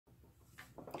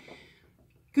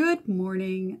Good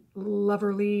morning,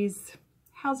 loverlies.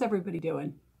 How's everybody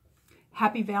doing?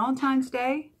 Happy Valentine's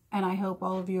Day, and I hope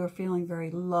all of you are feeling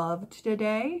very loved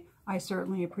today. I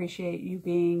certainly appreciate you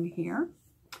being here.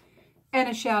 And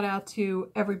a shout out to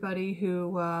everybody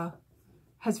who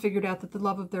has figured out that the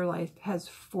love of their life has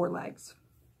 4 legs,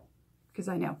 because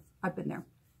I know, I've been there.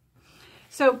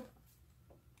 So,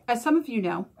 as some of you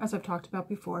know, as I've talked about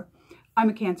before, I'm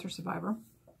a cancer survivor.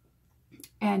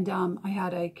 And I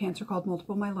had a cancer called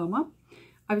multiple myeloma.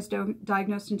 I was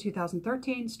diagnosed in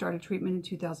 2013, started treatment in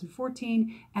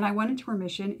 2014, and I went into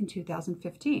remission in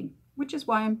 2015, which is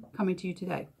why I'm coming to you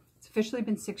today. It's officially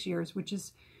been 6 years, which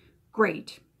is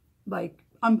great, like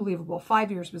unbelievable.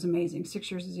 5 years was amazing. 6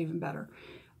 years is even better.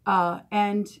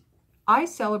 And I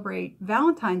celebrate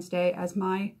Valentine's Day as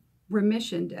my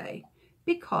remission day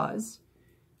because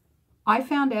I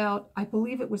found out, I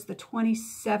believe it was the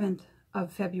 27th of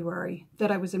February,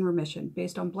 that I was in remission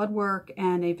based on blood work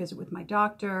and a visit with my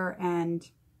doctor and,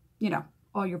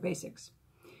 all your basics.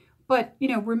 But,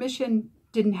 remission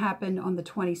didn't happen on the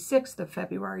 26th of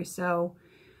February. So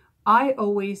I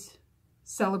always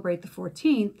celebrate the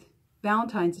 14th,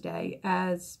 Valentine's Day,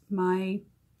 as my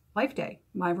life day,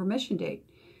 my remission date.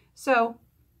 So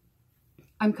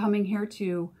I'm coming here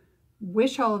to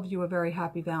wish all of you a very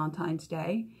happy Valentine's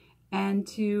Day and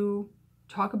to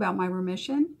talk about my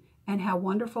remission and how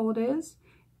wonderful it is.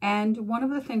 And one of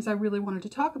the things I really wanted to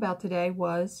talk about today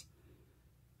was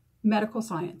medical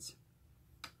science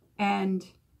and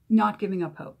not giving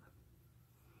up hope.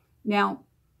 Now,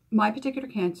 my particular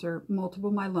cancer,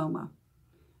 multiple myeloma,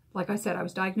 like I said, I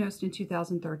was diagnosed in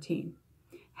 2013.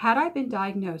 Had I been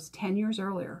diagnosed 10 years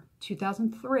earlier,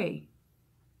 2003,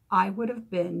 I would have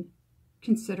been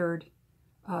considered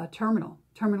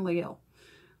terminally ill.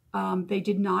 They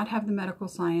did not have the medical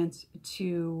science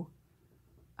to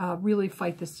really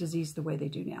fight this disease the way they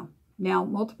do now. Now,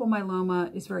 multiple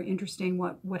myeloma is very interesting.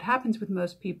 What happens with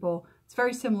most people, it's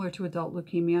very similar to adult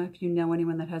leukemia, if you know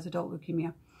anyone that has adult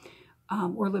leukemia,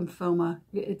 or lymphoma.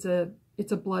 It's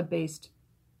a blood-based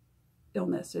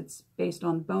illness. It's based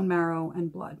on bone marrow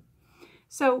and blood.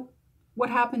 So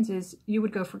what happens is you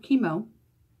would go for chemo,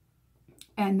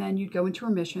 and then you'd go into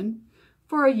remission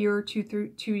for a year or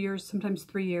 2 years, sometimes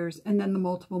 3 years, and then the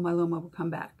multiple myeloma would come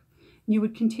back. And you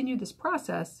would continue this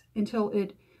process until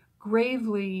it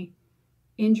gravely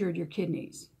injured your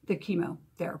kidneys, the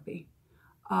chemotherapy.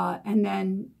 And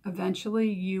then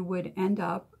eventually you would end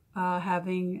up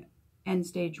having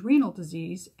end-stage renal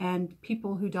disease, and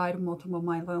people who died of multiple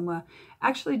myeloma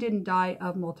actually didn't die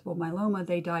of multiple myeloma,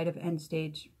 they died of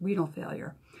end-stage renal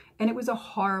failure. And it was a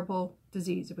horrible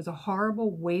disease. It was a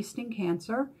horrible wasting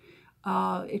cancer.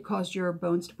 It caused your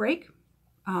bones to break,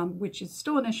 which is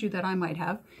still an issue that I might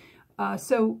have.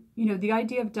 So, the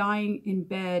idea of dying in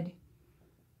bed,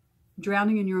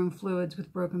 drowning in your own fluids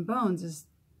with broken bones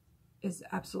is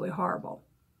absolutely horrible.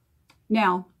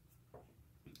 Now,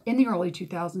 in the early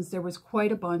 2000s, there was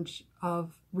quite a bunch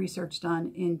of research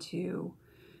done into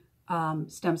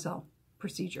stem cell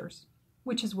procedures,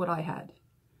 which is what I had.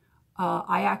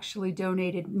 I actually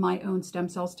donated my own stem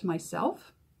cells to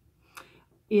myself.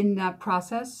 In that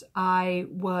process,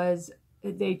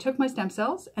 they took my stem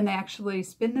cells and they actually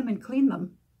spin them and clean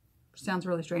them, which sounds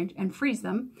really strange, and freeze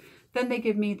them. Then they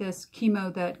give me this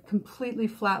chemo that completely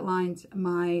flatlines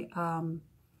my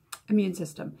immune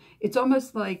system. It's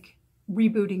almost like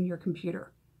rebooting your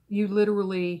computer. You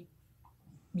literally,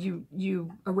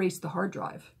 you erase the hard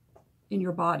drive in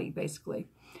your body, basically.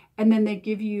 And then they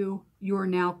give you your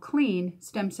now clean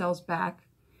stem cells back,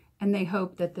 and they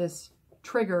hope that this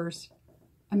triggers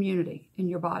immunity in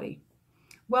your body.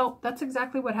 Well, that's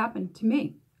exactly what happened to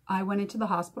me. I went into the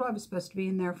hospital. I was supposed to be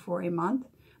in there for a month.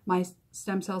 My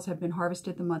stem cells had been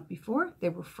harvested the month before. They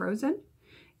were frozen.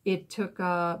 It took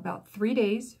about 3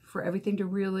 days for everything to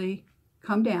really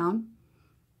come down.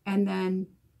 And then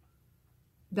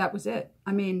that was it.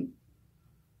 I mean,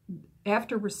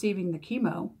 after receiving the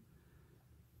chemo,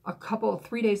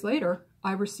 3 days later,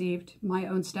 I received my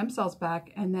own stem cells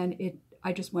back, and then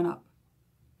I just went up.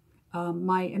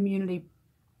 My immunity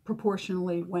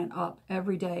proportionally went up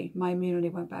every day. My immunity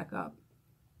went back up.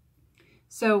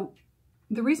 So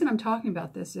the reason I'm talking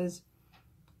about this is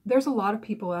there's a lot of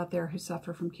people out there who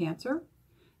suffer from cancer.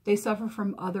 They suffer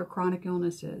from other chronic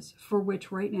illnesses for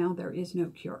which right now there is no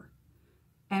cure.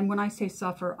 And when I say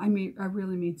suffer, I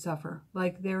really mean suffer.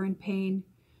 Like they're in pain,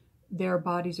 their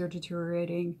bodies are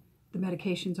deteriorating, the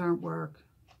medications aren't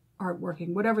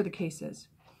working, whatever the case is.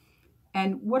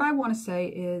 And what I want to say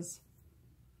is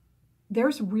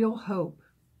there's real hope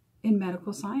in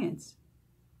medical science,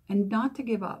 and not to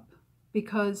give up,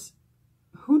 because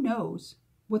who knows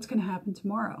what's going to happen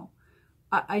tomorrow.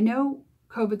 I know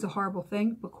COVID's a horrible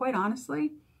thing, but quite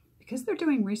honestly, because they're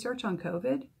doing research on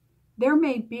COVID, there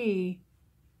may be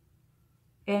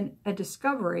a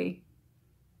discovery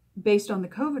based on the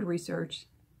COVID research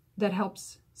that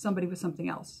helps somebody with something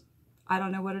else. I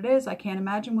don't know what it is. I can't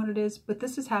imagine what it is, but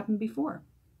this has happened before.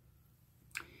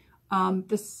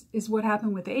 This is what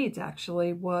happened with AIDS,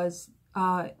 actually, was,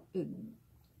 what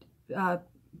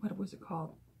was it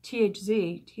called?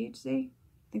 THC? I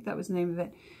think that was the name of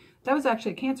it. That was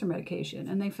actually a cancer medication,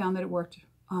 and they found that it worked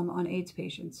on AIDS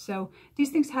patients. So these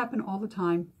things happen all the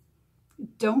time.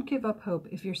 Don't give up hope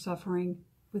if you're suffering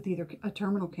with either a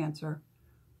terminal cancer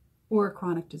or a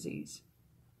chronic disease.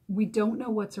 We don't know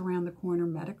what's around the corner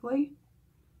medically,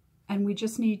 and we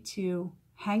just need to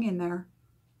hang in there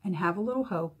and have a little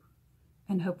hope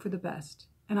and hope for the best.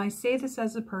 And I say this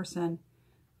as a person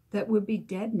that would be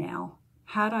dead now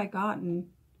had I gotten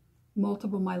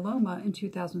multiple myeloma in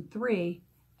 2003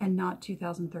 and not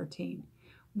 2013.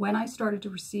 When I started to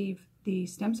receive the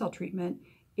stem cell treatment,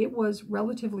 it was,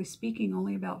 relatively speaking,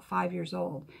 only about 5 years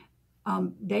old.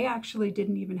 They actually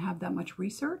didn't even have that much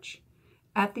research.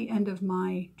 At the end of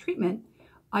my treatment,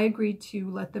 I agreed to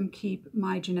let them keep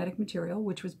my genetic material,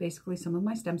 which was basically some of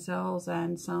my stem cells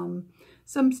and some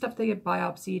stuff they had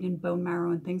biopsied in bone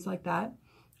marrow and things like that.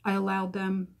 I allowed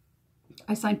them,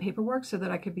 I signed paperwork so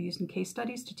that I could be used in case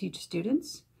studies to teach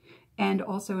students, and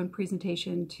also in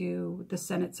presentation to the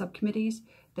Senate subcommittees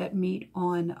that meet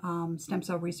on stem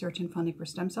cell research and funding for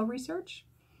stem cell research,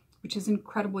 which is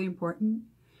incredibly important.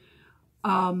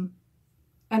 And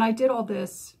I did all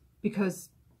this because,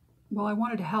 well, I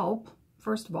wanted to help,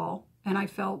 first of all, and I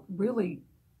felt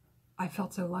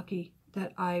so lucky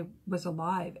that I was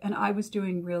alive, and I was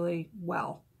doing really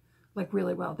well, like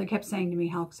really well. They kept saying to me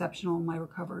how exceptional my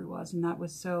recovery was, and that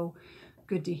was so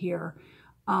good to hear.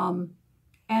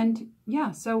 And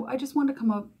yeah, so I just wanted to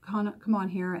come on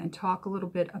here and talk a little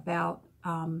bit about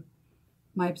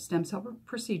my stem cell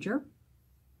procedure.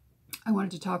 I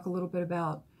wanted to talk a little bit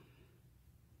about,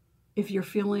 if you're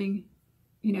feeling,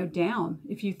 you know, down,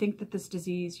 if you think that this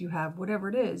disease you have, whatever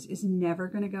it is never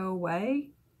going to go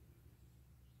away,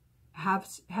 have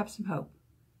some hope,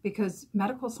 because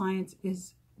medical science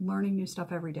is learning new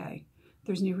stuff every day.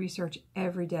 There's new research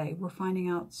every day. We're finding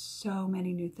out so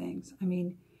many new things. I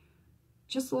mean,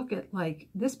 just look at, like,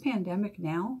 this pandemic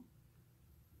now.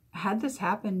 Had this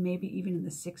happened maybe even in the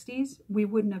 60s, we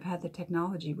wouldn't have had the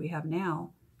technology we have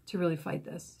now to really fight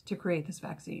this, to create this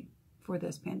vaccine for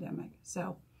this pandemic.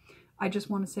 So I just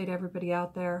want to say to everybody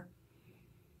out there,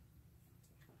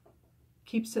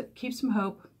 keep some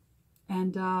hope.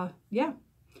 And yeah,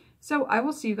 so I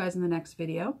will see you guys in the next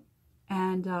video,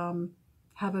 and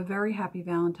have a very happy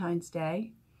Valentine's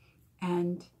Day.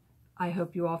 And I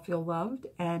hope you all feel loved.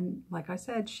 And like I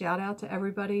said, shout out to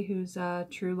everybody whose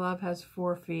true love has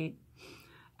 4 feet.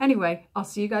 Anyway, I'll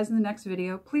see you guys in the next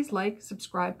video. Please like,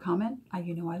 subscribe, comment.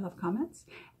 You know I love comments.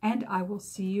 And I will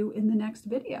see you in the next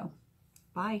video.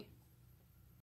 Bye.